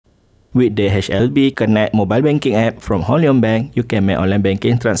With the HLB Connect Mobile Banking app from Hong Leong Bank, you can make online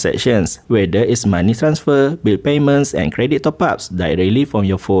banking transactions, whether it's money transfer, bill payments, and credit top-ups directly from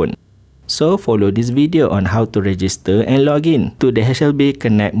your phone. So follow this video on how to register and log in to the HLB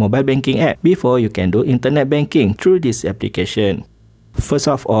Connect Mobile Banking app before you can do internet banking through this application.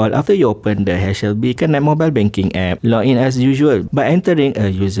 First of all, after you open the HLB Connect Mobile Banking app, log in as usual by entering a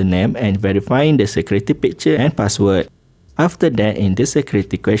username and verifying the security picture and password. After that, in the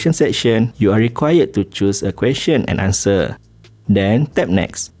security question section, you are required to choose a question and answer. Then tap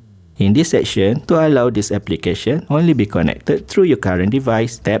Next. In this section, to allow this application only be connected through your current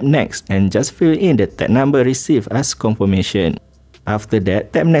device, tap Next and just fill in the tag number received as confirmation. After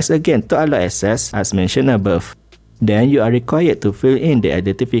that, tap Next again to allow access as mentioned above. Then you are required to fill in the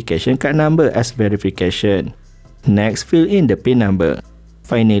identification card number as verification. Next, fill in the PIN number.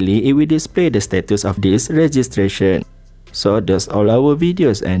 Finally, it will display the status of this registration. So that's all our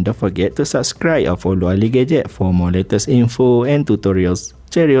videos, and don't forget to subscribe or follow Ali Gadget for more latest info and tutorials.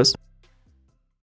 Cheers!